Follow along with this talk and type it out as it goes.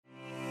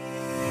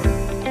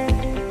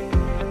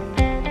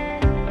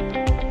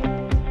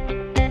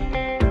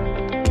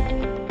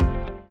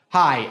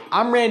Hi,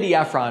 I'm Randy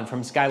Efron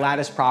from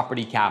Skylattice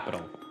Property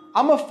Capital.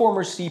 I'm a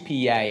former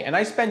CPA and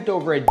I spent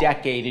over a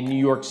decade in New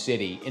York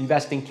City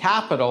investing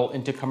capital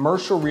into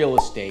commercial real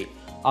estate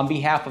on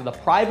behalf of the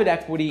private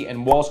equity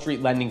and Wall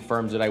Street lending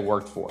firms that I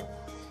worked for.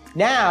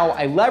 Now,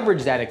 I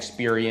leverage that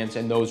experience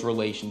and those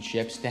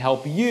relationships to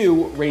help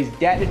you raise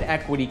debt and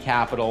equity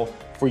capital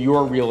for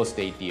your real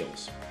estate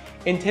deals.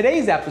 In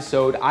today's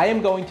episode, I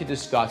am going to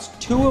discuss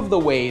two of the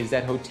ways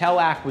that hotel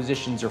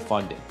acquisitions are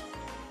funded.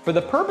 For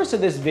the purpose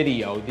of this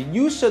video, the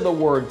use of the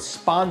word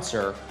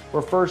sponsor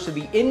refers to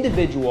the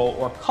individual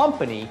or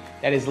company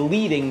that is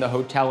leading the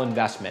hotel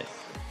investment.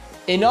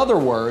 In other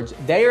words,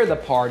 they are the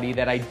party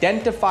that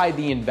identified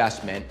the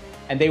investment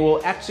and they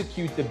will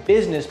execute the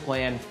business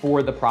plan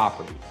for the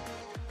property.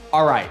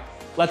 All right,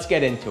 let's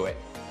get into it.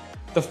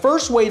 The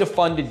first way to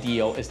fund a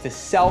deal is to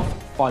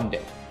self-fund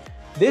it.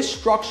 This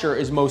structure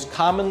is most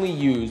commonly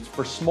used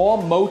for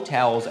small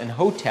motels and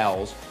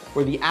hotels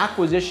where the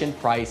acquisition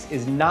price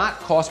is not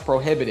cost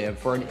prohibitive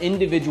for an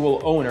individual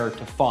owner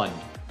to fund.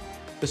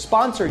 The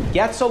sponsor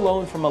gets a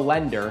loan from a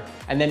lender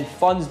and then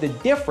funds the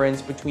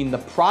difference between the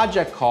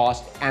project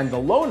cost and the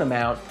loan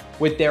amount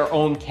with their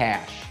own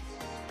cash.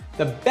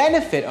 The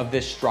benefit of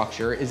this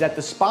structure is that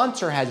the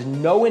sponsor has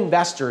no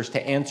investors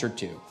to answer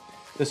to.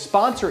 The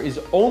sponsor is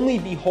only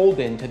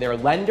beholden to their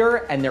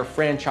lender and their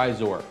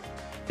franchisor.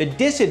 The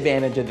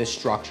disadvantage of this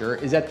structure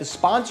is that the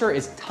sponsor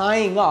is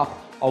tying up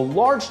a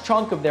large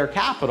chunk of their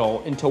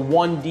capital into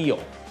one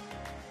deal.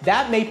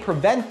 That may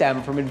prevent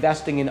them from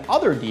investing in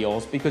other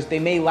deals because they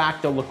may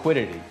lack the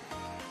liquidity.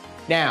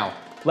 Now,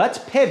 let's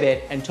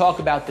pivot and talk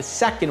about the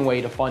second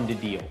way to fund a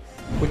deal,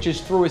 which is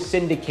through a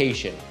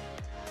syndication.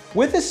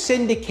 With a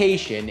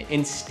syndication,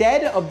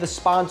 instead of the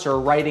sponsor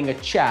writing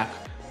a check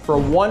for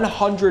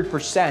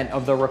 100%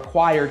 of the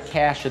required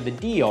cash of the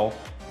deal,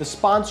 the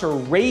sponsor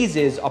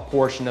raises a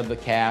portion of the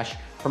cash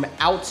from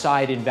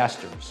outside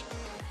investors.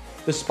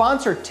 The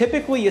sponsor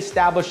typically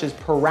establishes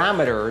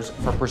parameters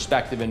for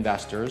prospective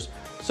investors,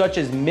 such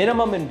as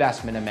minimum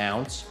investment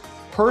amounts,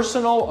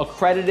 personal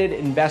accredited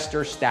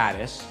investor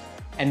status,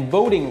 and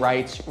voting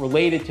rights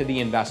related to the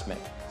investment.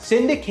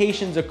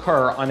 Syndications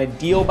occur on a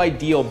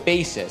deal-by-deal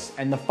basis,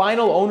 and the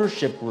final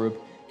ownership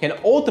group can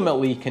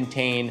ultimately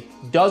contain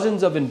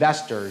dozens of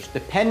investors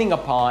depending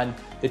upon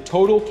the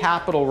total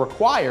capital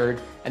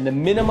required and the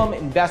minimum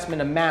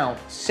investment amount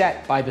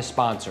set by the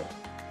sponsor.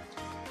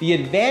 The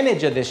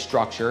advantage of this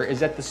structure is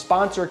that the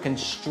sponsor can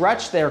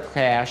stretch their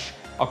cash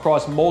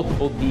across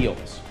multiple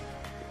deals.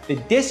 The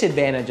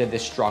disadvantage of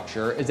this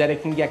structure is that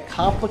it can get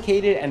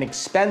complicated and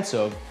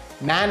expensive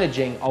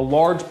managing a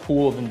large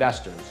pool of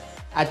investors.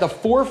 At the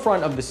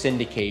forefront of the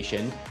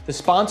syndication, the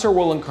sponsor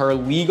will incur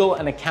legal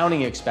and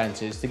accounting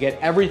expenses to get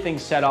everything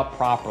set up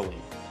properly.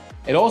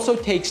 It also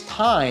takes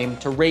time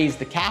to raise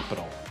the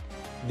capital.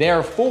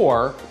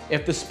 Therefore,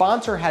 if the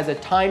sponsor has a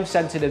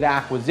time-sensitive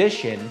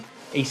acquisition,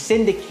 a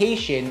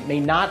syndication may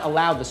not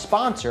allow the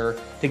sponsor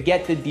to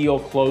get the deal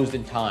closed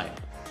in time.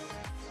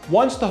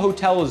 Once the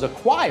hotel is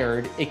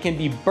acquired, it can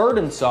be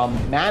burdensome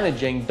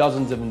managing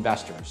dozens of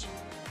investors.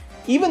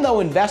 Even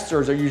though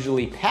investors are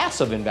usually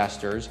passive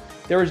investors,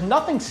 there is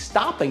nothing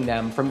stopping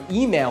them from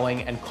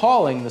emailing and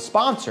calling the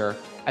sponsor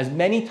as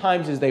many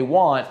times as they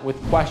want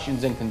with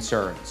questions and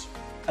concerns.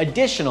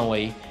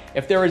 Additionally,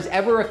 if there is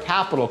ever a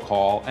capital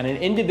call and an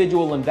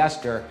individual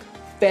investor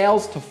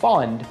fails to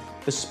fund,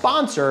 the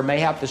sponsor may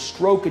have to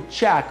stroke a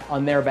check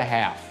on their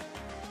behalf.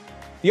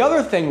 The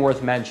other thing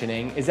worth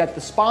mentioning is that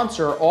the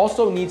sponsor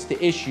also needs to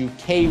issue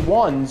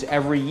K-1s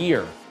every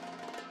year.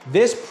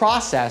 This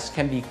process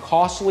can be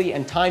costly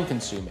and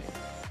time-consuming.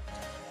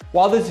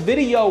 While this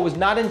video was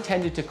not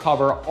intended to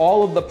cover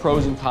all of the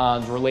pros and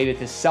cons related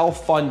to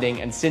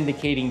self-funding and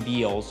syndicating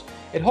deals,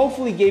 it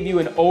hopefully gave you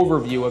an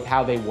overview of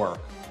how they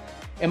work.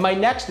 In my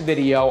next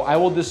video, I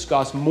will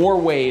discuss more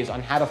ways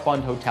on how to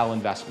fund hotel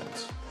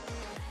investments.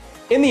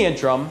 In the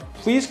interim,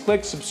 please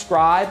click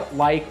subscribe,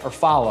 like, or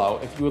follow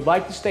if you would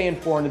like to stay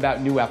informed about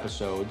new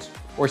episodes,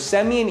 or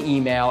send me an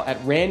email at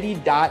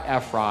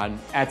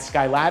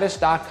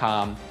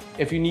randy.efron@skylattice.com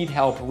if you need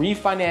help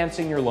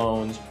refinancing your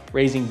loans,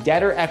 raising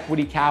debt or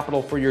equity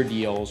capital for your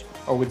deals,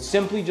 or would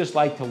simply just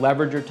like to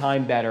leverage your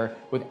time better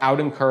without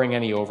incurring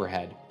any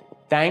overhead.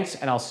 Thanks,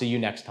 and I'll see you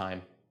next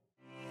time.